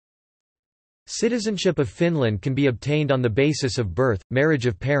Citizenship of Finland can be obtained on the basis of birth, marriage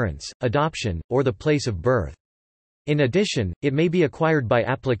of parents, adoption, or the place of birth. In addition, it may be acquired by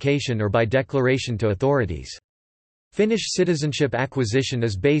application or by declaration to authorities. Finnish citizenship acquisition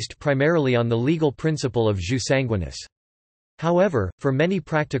is based primarily on the legal principle of jus sanguinis. However, for many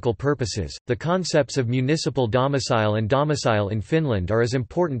practical purposes, the concepts of municipal domicile and domicile in Finland are as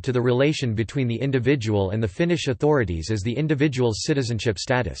important to the relation between the individual and the Finnish authorities as the individual's citizenship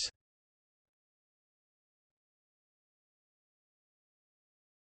status.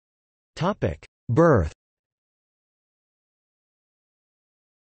 Birth.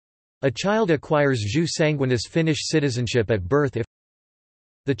 A child acquires jus sanguinis Finnish citizenship at birth if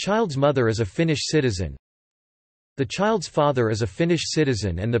the child's mother is a Finnish citizen, the child's father is a Finnish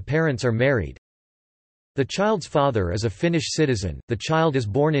citizen and the parents are married, the child's father is a Finnish citizen, the child is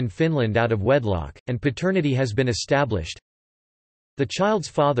born in Finland out of wedlock, and paternity has been established, the child's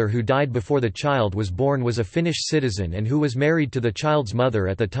father who died before the child was born was a Finnish citizen and who was married to the child's mother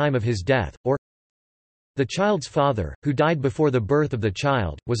at the time of his death, or the child's father, who died before the birth of the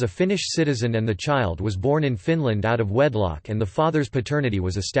child, was a Finnish citizen and the child was born in Finland out of wedlock and the father's paternity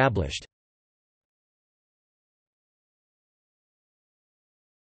was established.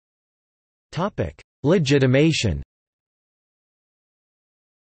 Legitimation.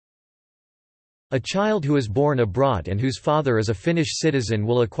 A child who is born abroad and whose father is a Finnish citizen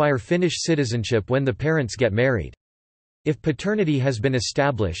will acquire Finnish citizenship when the parents get married. If paternity has been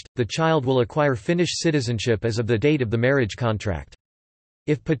established, the child will acquire Finnish citizenship as of the date of the marriage contract.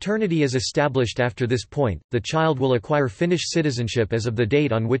 If paternity is established after this point, the child will acquire Finnish citizenship as of the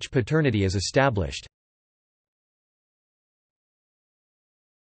date on which paternity is established.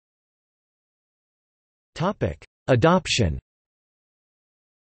 Adoption.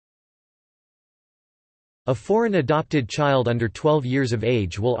 A foreign adopted child under 12 years of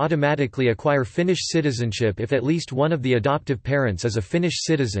age will automatically acquire Finnish citizenship if at least one of the adoptive parents is a Finnish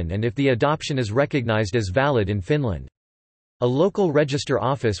citizen and if the adoption is recognized as valid in Finland. A local register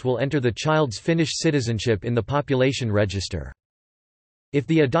office will enter the child's Finnish citizenship in the population register. If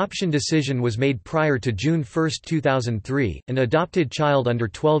the adoption decision was made prior to June 1, 2003, an adopted child under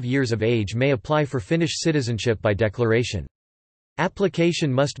 12 years of age may apply for Finnish citizenship by declaration.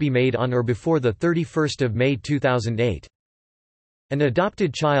 Application must be made on or before 31 May 2008. An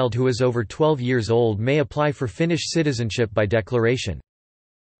adopted child who is over 12 years old may apply for Finnish citizenship by declaration.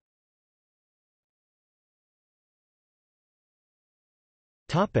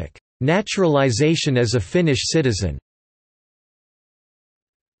 Naturalization as a Finnish citizen.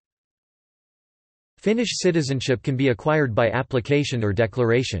 Finnish citizenship can be acquired by application or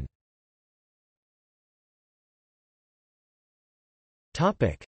declaration.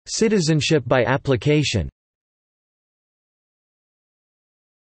 Citizenship by application.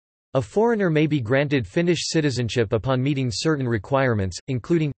 A foreigner may be granted Finnish citizenship upon meeting certain requirements,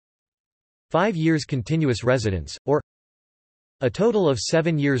 including 5 years continuous residence, or a total of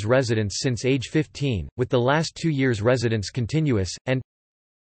 7 years residence since age 15, with the last 2 years residence continuous, and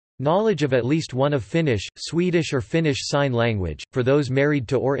knowledge of at least one of Finnish, Swedish or Finnish Sign Language. For those married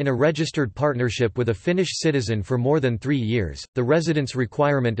to or in a registered partnership with a Finnish citizen for more than 3 years, the residence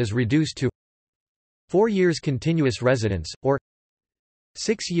requirement is reduced to 4 years continuous residence, or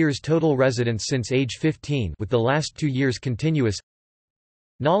 6 years total residence since age 15 with the last 2 years continuous.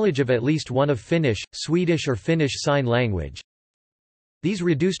 Knowledge of at least one of Finnish, Swedish or Finnish Sign Language. These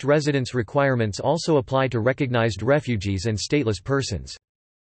reduced residence requirements also apply to recognized refugees and stateless persons.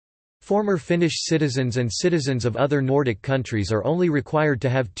 Former Finnish citizens and citizens of other Nordic countries are only required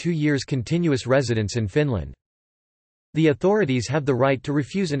to have 2 years continuous residence in Finland. The authorities have the right to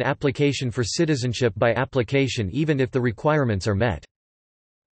refuse an application for citizenship by application even if the requirements are met.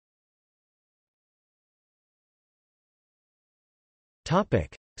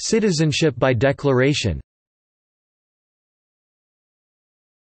 Citizenship by declaration.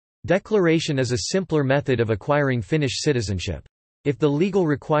 Declaration is a simpler method of acquiring Finnish citizenship. If the legal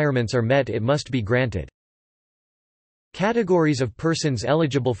requirements are met, it must be granted. Categories of persons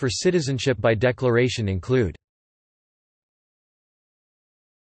eligible for citizenship by declaration include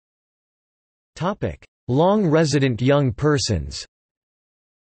long resident young persons.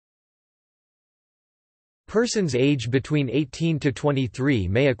 Persons aged between 18 to 23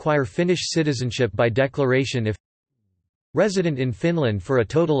 may acquire Finnish citizenship by declaration if resident in Finland for a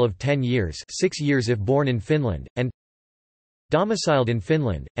total of 10 years, 6 years if born in Finland, and domiciled in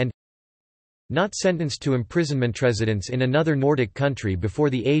Finland, and not sentenced to imprisonment. Residence in another Nordic country before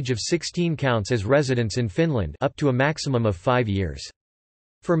the age of 16 counts as residence in Finland up to a maximum of 5 years.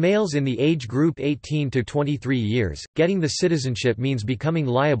 For males in the age group 18 to 23 years, getting the citizenship means becoming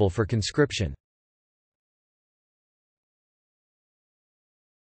liable for conscription.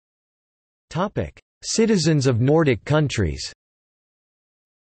 Citizens of Nordic countries.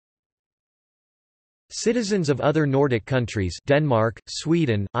 Citizens of other Nordic countries Denmark,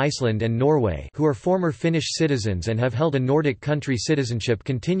 Sweden, Iceland and Norway who are former Finnish citizens and have held a Nordic country citizenship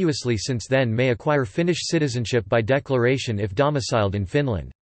continuously since then may acquire Finnish citizenship by declaration if domiciled in Finland.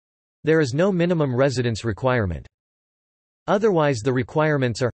 There is no minimum residence requirement. Otherwise the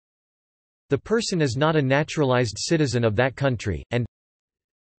requirements are: the person is not a naturalized citizen of that country, and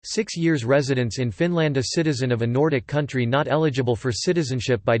 6 years residence in Finland. A citizen of a Nordic country not eligible for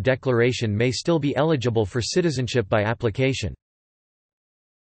citizenship by declaration may still be eligible for citizenship by application.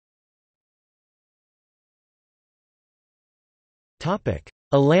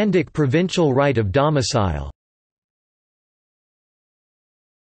 Ålandic provincial right of domicile.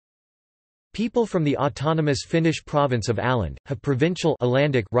 People from the autonomous Finnish province of Åland have provincial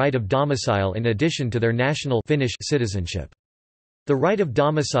Ålandic right of domicile in addition to their national Finnish citizenship. The right of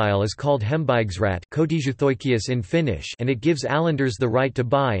domicile is called hembygdsrätt kotijuusoikeus in Finnish, and it gives Ålanders the right to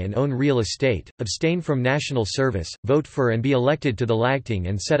buy and own real estate, abstain from national service, vote for and be elected to the lagting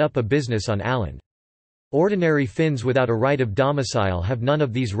and set up a business on Åland. Ordinary Finns without a right of domicile have none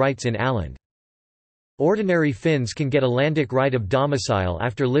of these rights in Åland. Ordinary Finns can get a Ålandic right of domicile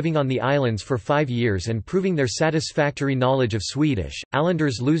after living on the islands for 5 years and proving their satisfactory knowledge of Swedish.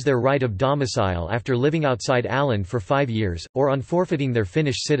 Ålanders lose their right of domicile after living outside Åland for 5 years, or on forfeiting their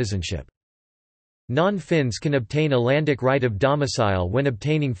Finnish citizenship. Non-Finns can obtain a Ålandic right of domicile when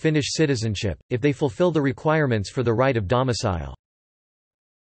obtaining Finnish citizenship, if they fulfill the requirements for the right of domicile.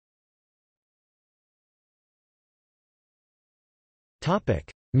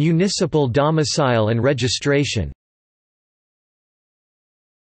 Municipal domicile and registration.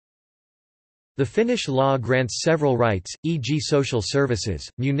 The Finnish law grants several rights, e.g. social services,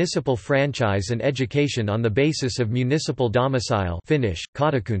 municipal franchise and education on the basis of municipal domicile Finnish,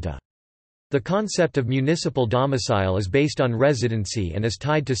 kotikunta. The concept of municipal domicile is based on residency and is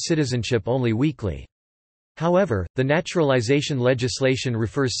tied to citizenship only weakly. However, the naturalisation legislation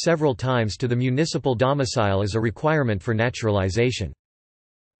refers several times to the municipal domicile as a requirement for naturalisation.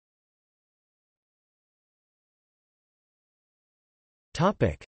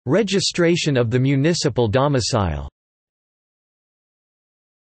 Registration of the municipal domicile.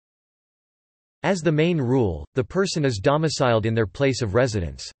 As the main rule, the person is domiciled in their place of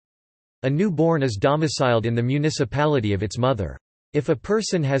residence. A newborn is domiciled in the municipality of its mother. If a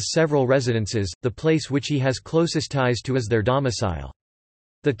person has several residences, the place which he has closest ties to is their domicile.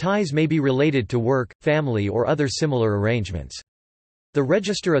 The ties may be related to work, family or other similar arrangements. The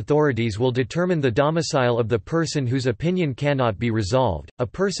register authorities will determine the domicile of the person whose opinion cannot be resolved. A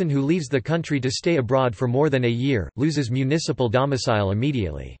person who leaves the country to stay abroad for more than a year, loses municipal domicile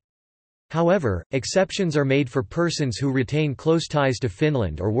immediately. However, exceptions are made for persons who retain close ties to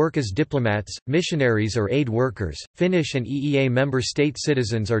Finland or work as diplomats, missionaries or aid workers. Finnish and EEA member state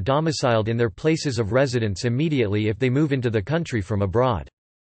citizens are domiciled in their places of residence immediately if they move into the country from abroad.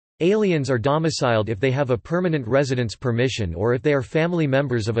 Aliens are domiciled if they have a permanent residence permission or if they are family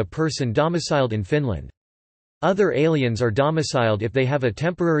members of a person domiciled in Finland. Other aliens are domiciled if they have a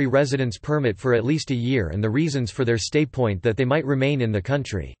temporary residence permit for at least a year and the reasons for their stay point that they might remain in the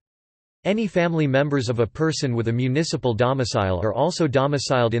country. Any family members of a person with a municipal domicile are also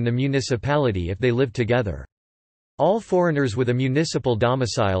domiciled in the municipality if they live together. All foreigners with a municipal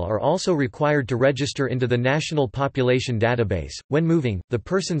domicile are also required to register into the National Population Database. When moving, the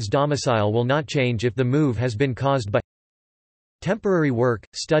person's domicile will not change if the move has been caused by temporary work,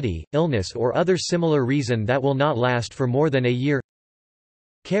 study, illness or other similar reason that will not last for more than a year,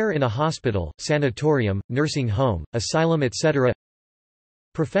 care in a hospital, sanatorium, nursing home, asylum etc.,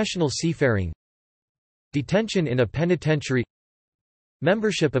 professional seafaring, detention in a penitentiary,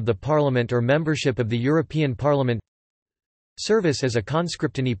 membership of the Parliament or membership of the European Parliament. Service as a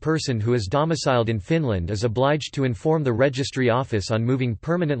conscript. Any person who is domiciled in Finland is obliged to inform the registry office on moving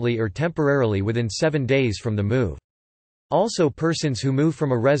permanently or temporarily within 7 days from the move. Also, persons who move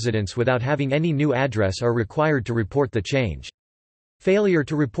from a residence without having any new address are required to report the change. Failure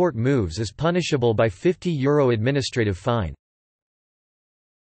to report moves is punishable by €50 administrative fine.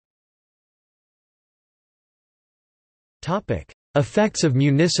 Effects of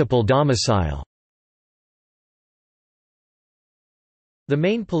municipal domicile. The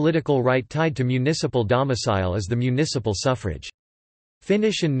main political right tied to municipal domicile is the municipal suffrage.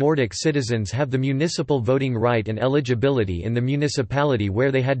 Finnish and Nordic citizens have the municipal voting right and eligibility in the municipality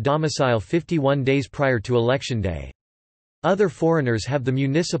where they had domicile 51 days prior to election day. Other foreigners have the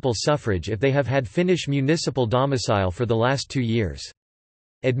municipal suffrage if they have had Finnish municipal domicile for the last 2 years.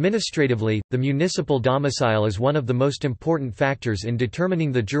 Administratively, the municipal domicile is one of the most important factors in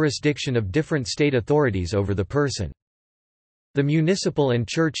determining the jurisdiction of different state authorities over the person. The municipal and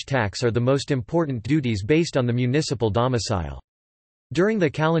church tax are the most important duties based on the municipal domicile. During the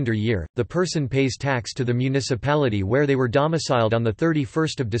calendar year, the person pays tax to the municipality where they were domiciled on 31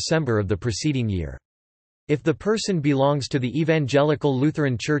 December of the preceding year. If the person belongs to the Evangelical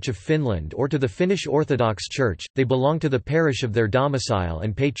Lutheran Church of Finland or to the Finnish Orthodox Church, they belong to the parish of their domicile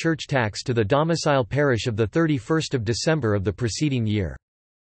and pay church tax to the domicile parish of 31 December of the preceding year.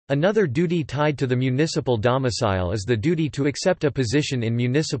 Another duty tied to the municipal domicile is the duty to accept a position in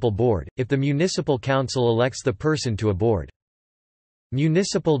municipal board, if the municipal council elects the person to a board.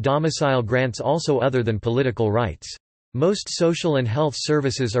 Municipal domicile grants also other than political rights. Most social and health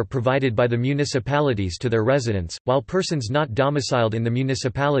services are provided by the municipalities to their residents, while persons not domiciled in the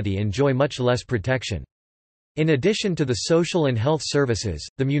municipality enjoy much less protection. In addition to the social and health services,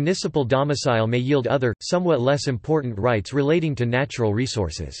 the municipal domicile may yield other, somewhat less important rights relating to natural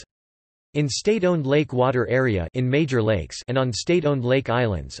resources. In state-owned lake water area in major lakes and on state-owned lake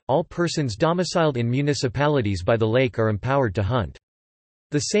islands, all persons domiciled in municipalities by the lake are empowered to hunt.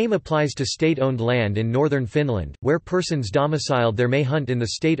 The same applies to state-owned land in northern Finland, where persons domiciled there may hunt in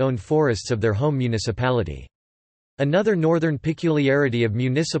the state-owned forests of their home municipality. Another northern peculiarity of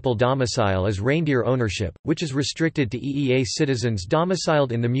municipal domicile is reindeer ownership, which is restricted to EEA citizens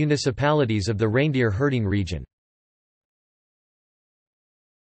domiciled in the municipalities of the reindeer herding region.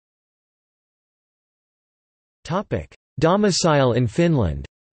 Domicile in Finland.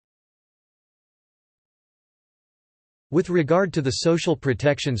 With regard to the social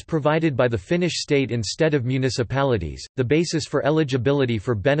protections provided by the Finnish state instead of municipalities, the basis for eligibility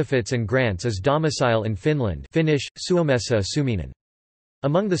for benefits and grants is domicile in Finland, Finnish, Suomessa asuminen.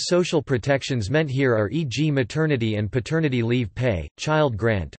 Among the social protections meant here are e.g. maternity and paternity leave pay, child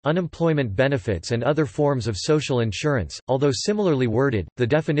grant, unemployment benefits and other forms of social insurance. Although similarly worded, the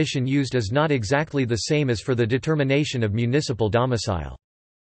definition used is not exactly the same as for the determination of municipal domicile.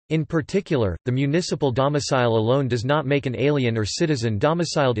 In particular, the municipal domicile alone does not make an alien or citizen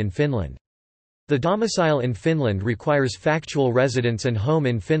domiciled in Finland. The domicile in Finland requires factual residence and home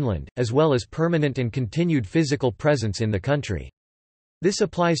in Finland, as well as permanent and continued physical presence in the country. This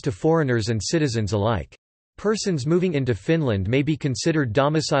applies to foreigners and citizens alike. Persons moving into Finland may be considered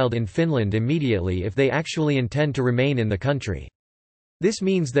domiciled in Finland immediately if they actually intend to remain in the country. This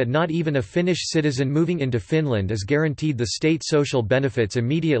means that not even a Finnish citizen moving into Finland is guaranteed the state social benefits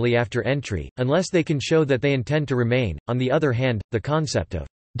immediately after entry, unless they can show that they intend to remain. On the other hand, the concept of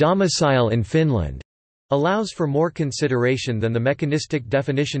domicile in Finland allows for more consideration than the mechanistic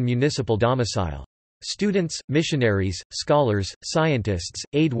definition municipal domicile. Students, missionaries, scholars, scientists,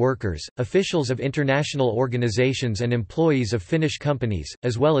 aid workers, officials of international organizations and employees of Finnish companies,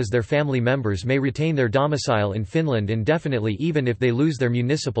 as well as their family members may retain their domicile in Finland indefinitely even if they lose their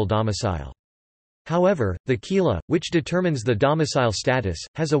municipal domicile. However, the Kiela, which determines the domicile status,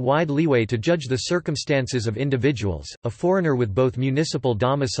 has a wide leeway to judge the circumstances of individuals. A foreigner with both municipal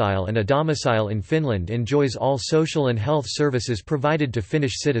domicile and a domicile in Finland enjoys all social and health services provided to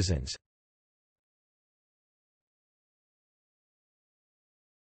Finnish citizens.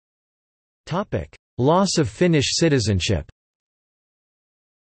 Loss of Finnish citizenship.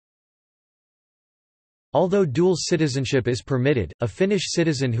 Although dual citizenship is permitted, a Finnish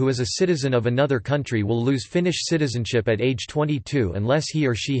citizen who is a citizen of another country will lose Finnish citizenship at age 22 unless he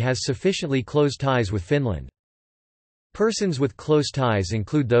or she has sufficiently close ties with Finland. Persons with close ties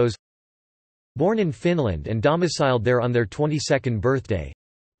include those born in Finland and domiciled there on their 22nd birthday,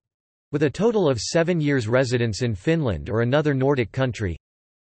 with a total of 7 years residence in Finland or another Nordic country,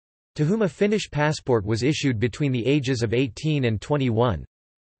 to whom a Finnish passport was issued between the ages of 18 and 21,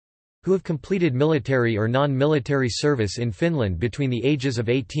 who have completed military or non-military service in Finland between the ages of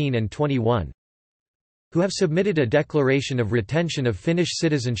 18 and 21, who have submitted a declaration of retention of Finnish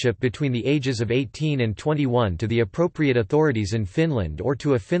citizenship between the ages of 18 and 21 to the appropriate authorities in Finland or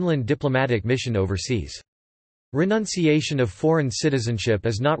to a Finland diplomatic mission overseas. Renunciation of foreign citizenship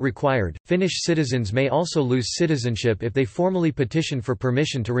is not required. Finnish citizens may also lose citizenship if they formally petition for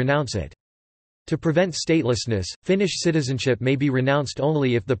permission to renounce it. To prevent statelessness, Finnish citizenship may be renounced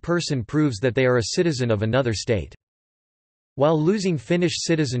only if the person proves that they are a citizen of another state. While losing Finnish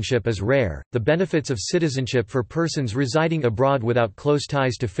citizenship is rare, the benefits of citizenship for persons residing abroad without close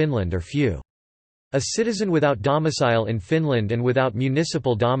ties to Finland are few. A citizen without domicile in Finland and without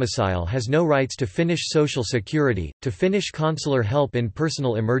municipal domicile has no rights to Finnish social security, to Finnish consular help in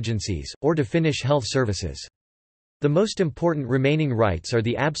personal emergencies, or to Finnish health services. The most important remaining rights are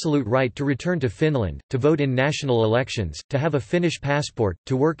the absolute right to return to Finland, to vote in national elections, to have a Finnish passport,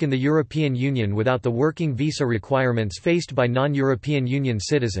 to work in the European Union without the working visa requirements faced by non-European Union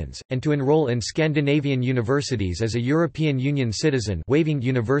citizens, and to enroll in Scandinavian universities as a European Union citizen, waiving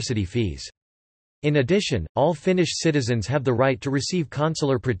university fees. In addition, all Finnish citizens have the right to receive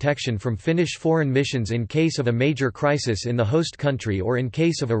consular protection from Finnish foreign missions in case of a major crisis in the host country or in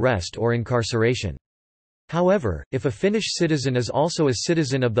case of arrest or incarceration. However, if a Finnish citizen is also a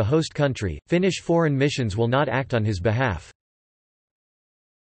citizen of the host country, Finnish foreign missions will not act on his behalf.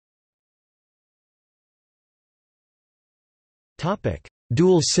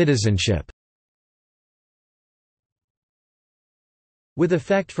 Dual citizenship. With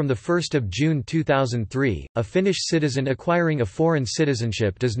effect from 1 June 2003, a Finnish citizen acquiring a foreign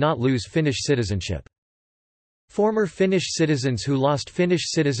citizenship does not lose Finnish citizenship. Former Finnish citizens who lost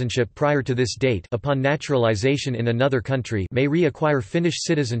Finnish citizenship prior to this date upon naturalization in another country may reacquire Finnish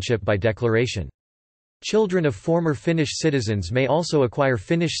citizenship by declaration. Children of former Finnish citizens may also acquire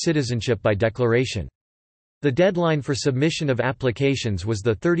Finnish citizenship by declaration. The deadline for submission of applications was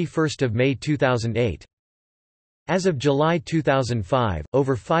 31 May 2008. As of July 2005,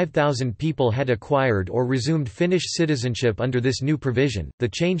 over 5,000 people had acquired or resumed Finnish citizenship under this new provision. The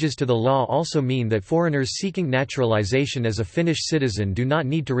changes to the law also mean that foreigners seeking naturalization as a Finnish citizen do not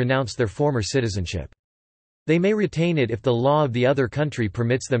need to renounce their former citizenship. They may retain it if the law of the other country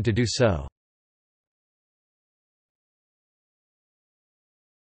permits them to do so.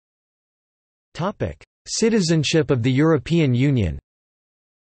 Topic: Citizenship of the European Union.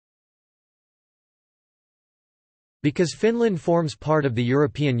 Because Finland forms part of the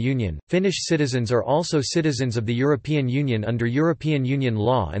European Union, Finnish citizens are also citizens of the European Union under European Union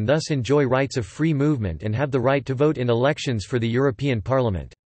law and thus enjoy rights of free movement and have the right to vote in elections for the European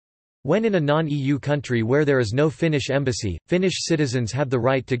Parliament. When in a non-EU country where there is no Finnish embassy, Finnish citizens have the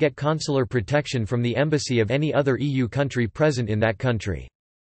right to get consular protection from the embassy of any other EU country present in that country.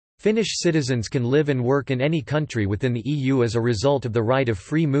 Finnish citizens can live and work in any country within the EU as a result of the right of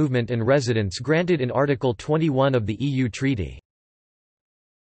free movement and residence granted in Article 21 of the EU Treaty.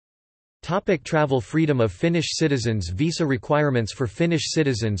 Travel freedom of Finnish citizens. Visa requirements for Finnish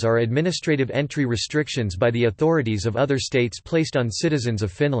citizens are administrative entry restrictions by the authorities of other states placed on citizens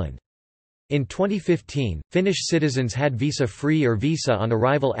of Finland. In 2015, Finnish citizens had visa-free or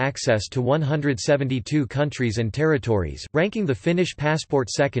visa-on-arrival access to 172 countries and territories, ranking the Finnish passport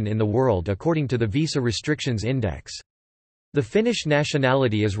second in the world according to the Visa Restrictions Index. The Finnish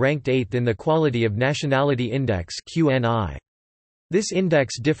nationality is ranked 8th in the Quality of Nationality Index (QNI). This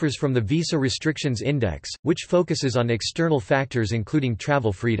index differs from the Visa Restrictions Index, which focuses on external factors including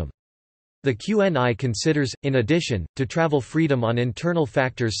travel freedom. The QNI considers, in addition, to travel freedom on internal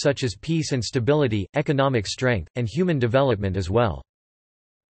factors such as peace and stability, economic strength, and human development as well.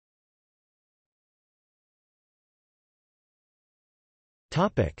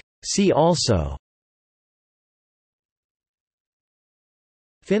 See also: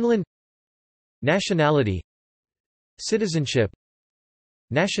 Finland, nationality, citizenship,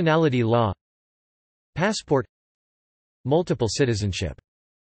 nationality law, passport, multiple citizenship.